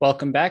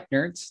Welcome back,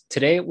 nerds.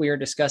 Today we are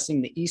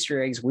discussing the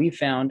Easter eggs we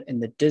found in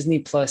the Disney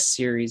Plus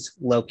series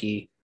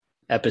Loki,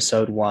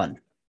 Episode 1.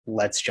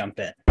 Let's jump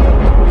in.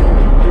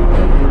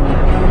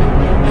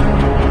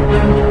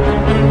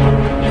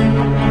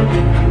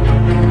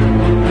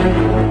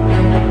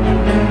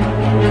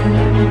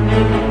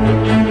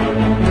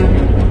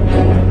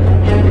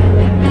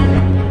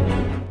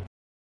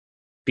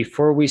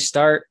 Before we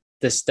start,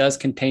 this does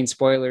contain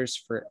spoilers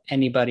for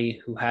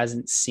anybody who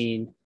hasn't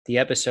seen the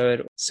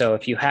episode. So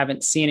if you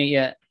haven't seen it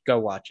yet, go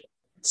watch it.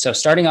 So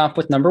starting off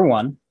with number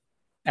 1,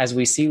 as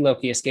we see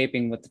Loki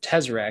escaping with the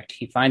Tesseract,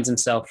 he finds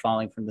himself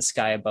falling from the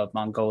sky above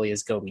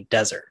Mongolia's Gobi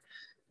Desert.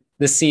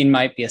 This scene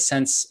might be a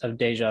sense of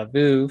deja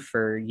vu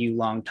for you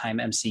longtime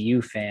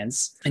MCU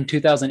fans. In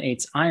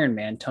 2008's Iron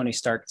Man, Tony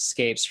Stark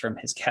escapes from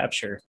his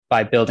capture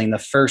by building the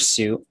first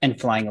suit and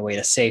flying away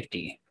to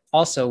safety,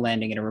 also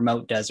landing in a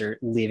remote desert,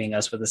 leaving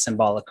us with a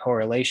symbolic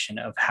correlation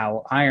of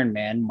how Iron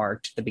Man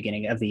marked the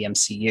beginning of the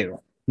MCU.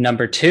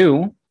 Number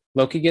 2,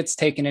 Loki gets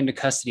taken into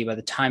custody by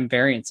the Time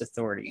Variance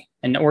Authority,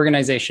 an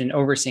organization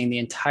overseeing the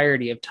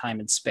entirety of time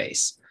and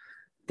space.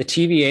 The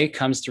TVA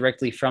comes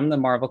directly from the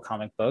Marvel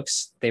comic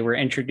books. They were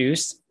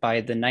introduced by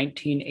the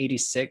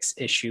 1986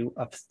 issue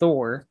of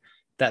Thor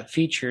that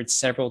featured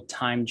several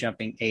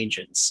time-jumping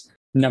agents.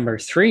 Number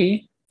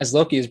 3, as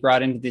Loki is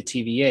brought into the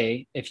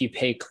TVA, if you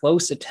pay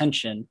close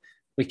attention,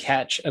 we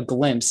catch a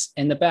glimpse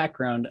in the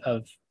background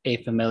of a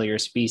familiar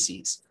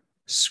species,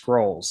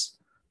 Skrulls.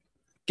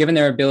 Given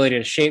their ability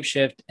to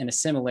shapeshift and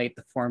assimilate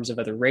the forms of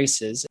other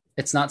races,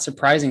 it's not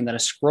surprising that a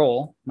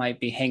Skrull might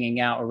be hanging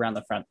out around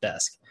the front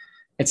desk.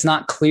 It's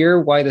not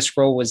clear why the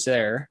Skrull was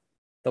there.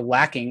 The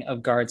lacking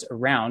of guards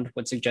around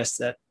would suggest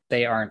that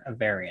they aren't a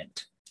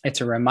variant.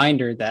 It's a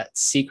reminder that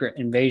Secret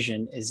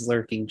Invasion is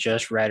lurking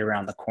just right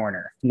around the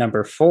corner.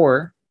 Number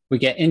 4, we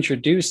get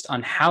introduced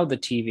on how the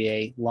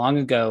TVA long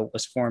ago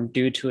was formed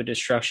due to a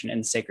destruction in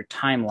the Sacred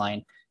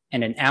Timeline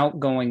and an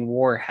outgoing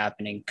war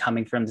happening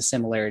coming from the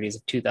similarities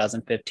of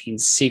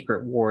 2015's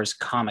Secret Wars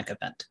comic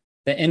event.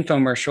 The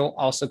infomercial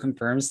also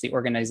confirms the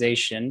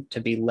organization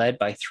to be led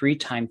by 3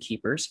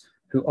 timekeepers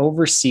who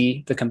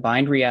oversee the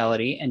combined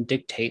reality and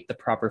dictate the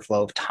proper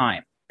flow of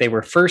time. They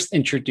were first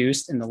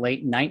introduced in the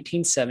late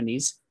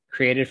 1970s,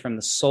 created from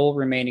the sole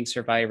remaining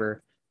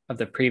survivor of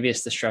the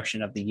previous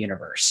destruction of the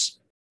universe.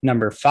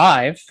 Number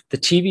 5, the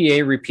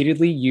TVA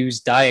repeatedly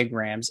used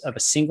diagrams of a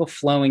single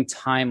flowing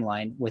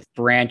timeline with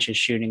branches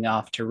shooting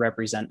off to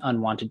represent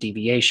unwanted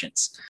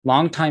deviations.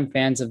 Longtime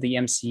fans of the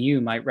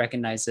MCU might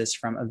recognize this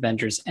from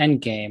Avengers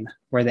Endgame,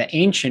 where the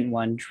Ancient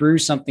One drew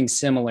something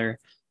similar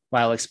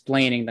while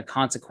explaining the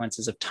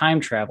consequences of time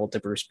travel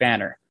to Bruce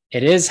Banner.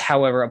 It is,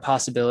 however, a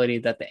possibility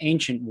that the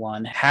Ancient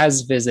One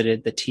has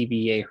visited the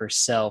TVA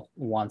herself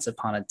once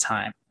upon a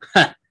time.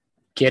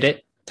 Get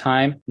it?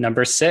 Time.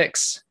 Number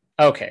 6.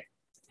 Okay.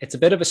 It's a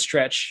bit of a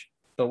stretch,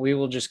 but we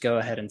will just go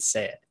ahead and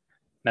say it.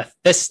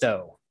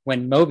 Mephisto,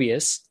 when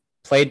Mobius,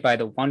 played by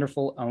the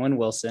wonderful Owen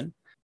Wilson,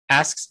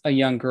 asks a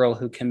young girl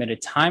who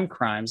committed time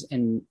crimes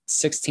in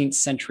 16th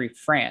century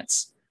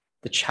France,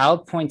 the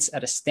child points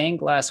at a stained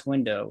glass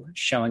window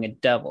showing a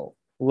devil.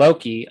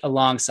 Loki,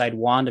 alongside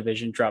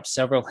WandaVision, drops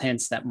several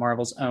hints that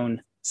Marvel's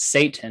own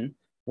Satan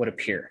would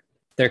appear.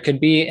 There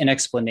could be an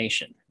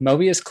explanation.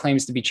 Mobius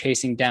claims to be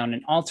chasing down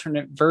an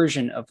alternate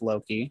version of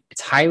Loki. It's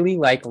highly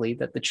likely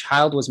that the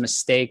child was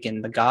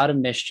mistaken the god of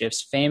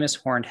mischief's famous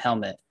horned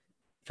helmet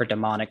for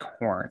demonic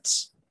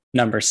horns.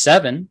 Number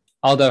 7,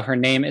 although her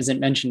name isn't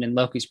mentioned in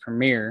Loki's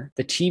premiere,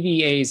 the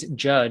TVA's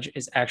judge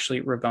is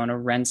actually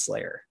Ravonna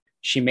Renslayer.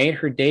 She made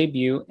her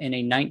debut in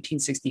a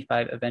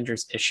 1965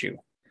 Avengers issue.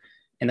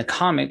 In the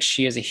comics,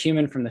 she is a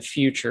human from the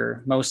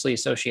future, mostly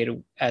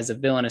associated as a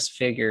villainous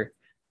figure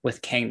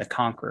with Kang the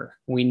Conqueror.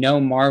 We know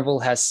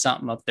Marvel has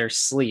something up their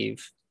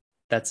sleeve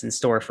that's in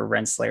store for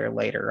Renslayer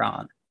later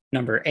on.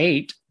 Number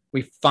 8,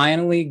 we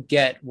finally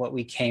get what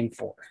we came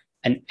for,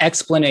 an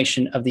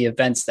explanation of the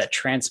events that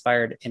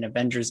transpired in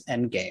Avengers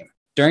Endgame.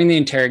 During the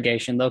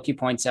interrogation, Loki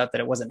points out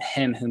that it wasn't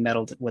him who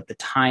meddled with the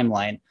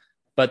timeline,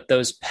 but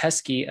those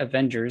pesky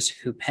Avengers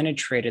who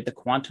penetrated the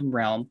quantum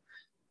realm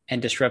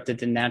and disrupted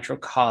the natural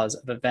cause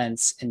of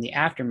events in the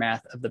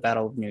aftermath of the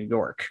Battle of New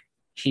York.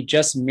 He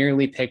just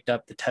merely picked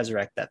up the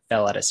Tesseract that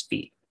fell at his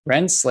feet.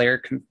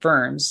 Renslayer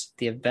confirms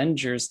the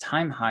Avengers'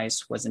 time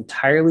heist was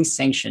entirely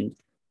sanctioned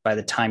by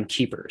the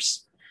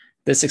Timekeepers.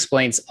 This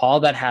explains all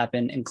that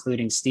happened,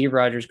 including Steve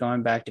Rogers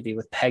going back to be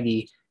with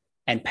Peggy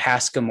and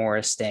past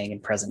Gamora staying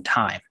in present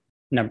time.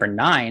 Number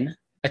 9,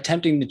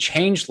 attempting to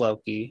change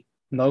Loki,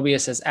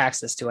 Mobius has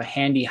access to a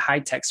handy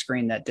high-tech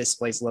screen that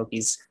displays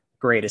Loki's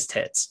greatest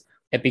hits.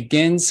 It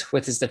begins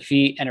with his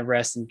defeat and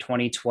arrest in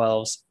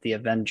 2012's The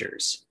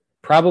Avengers.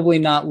 Probably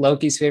not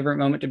Loki's favorite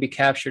moment to be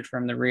captured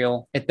from the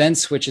reel. It then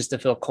switches to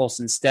Phil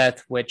Coulson's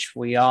death, which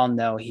we all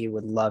know he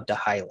would love to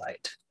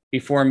highlight,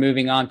 before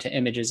moving on to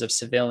images of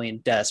civilian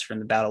deaths from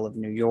the Battle of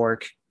New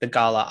York, the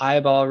gala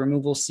eyeball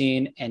removal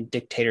scene, and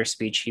dictator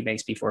speech he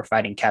makes before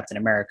fighting Captain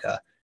America.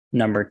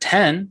 Number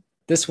 10,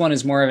 this one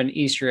is more of an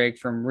Easter egg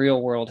from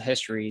real-world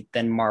history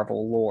than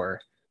Marvel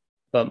lore.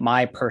 but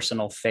my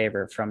personal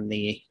favorite from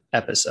the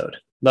episode.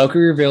 Loki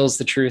reveals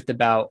the truth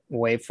about,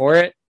 wait for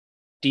it,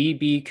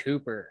 D.B.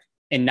 Cooper.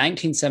 In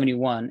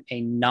 1971,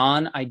 a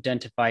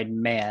non-identified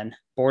man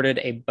boarded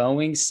a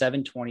Boeing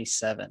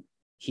 727.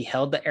 He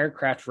held the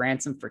aircraft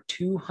ransom for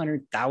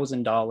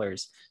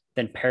 $200,000,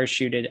 then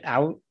parachuted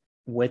out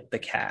with the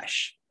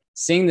cash.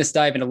 Seeing this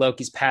dive into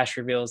Loki's past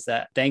reveals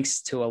that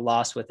thanks to a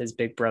loss with his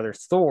big brother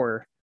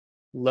Thor,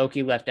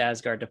 Loki left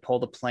Asgard to pull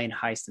the plane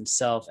heist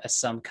himself as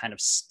some kind of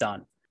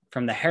stunt.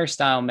 From the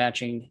hairstyle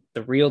matching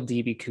the real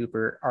D.B.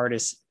 Cooper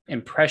artist's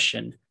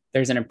impression,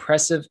 there's an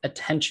impressive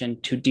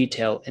attention to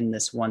detail in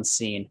this one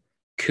scene.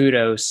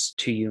 Kudos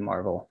to you,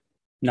 Marvel.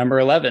 Number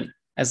 11.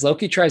 As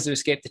Loki tries to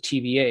escape the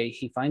TVA,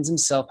 he finds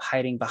himself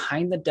hiding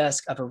behind the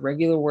desk of a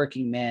regular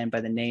working man by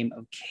the name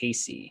of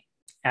Casey.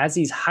 As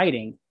he's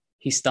hiding,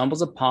 he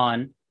stumbles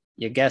upon,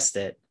 you guessed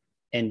it,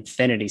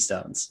 Infinity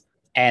Stones,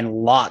 and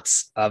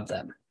lots of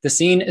them. The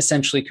scene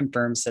essentially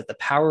confirms that the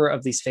power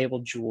of these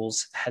fabled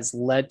jewels has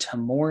led to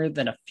more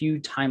than a few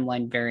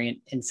timeline variant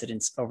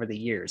incidents over the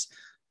years,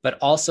 but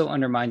also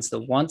undermines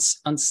the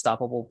once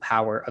unstoppable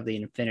power of the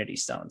Infinity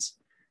Stones.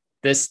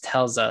 This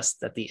tells us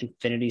that the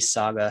Infinity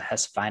Saga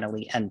has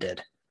finally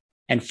ended.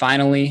 And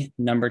finally,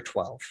 number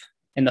 12.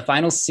 In the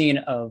final scene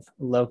of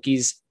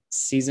Loki's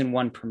season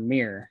 1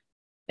 premiere,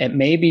 it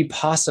may be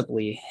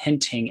possibly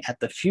hinting at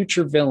the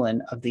future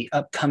villain of the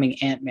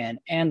upcoming Ant-Man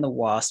and the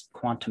Wasp: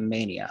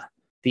 Quantumania.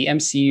 The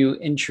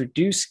MCU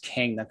introduced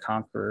Kang the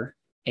Conqueror,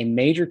 a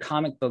major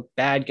comic book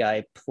bad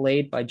guy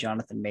played by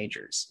Jonathan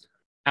Majors.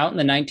 Out in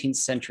the 19th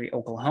century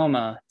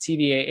Oklahoma,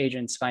 TVA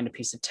agents find a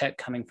piece of tech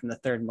coming from the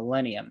third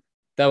millennium.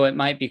 Though it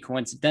might be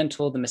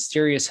coincidental, the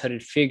mysterious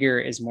hooded figure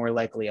is more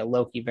likely a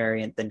Loki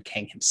variant than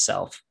Kang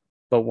himself,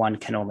 but one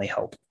can only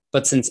hope.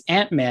 But since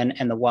Ant-Man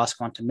and the Wasp: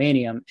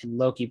 Quantumania and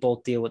Loki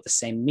both deal with the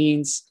same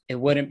means, it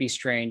wouldn't be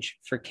strange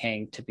for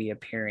Kang to be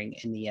appearing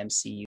in the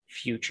MCU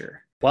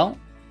future. Well,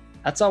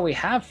 that's all we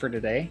have for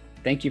today.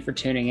 Thank you for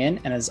tuning in,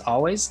 and as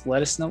always,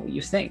 let us know what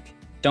you think.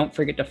 Don't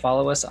forget to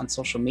follow us on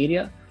social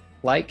media,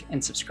 like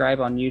and subscribe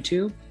on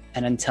YouTube,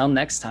 and until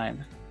next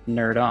time,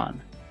 nerd on.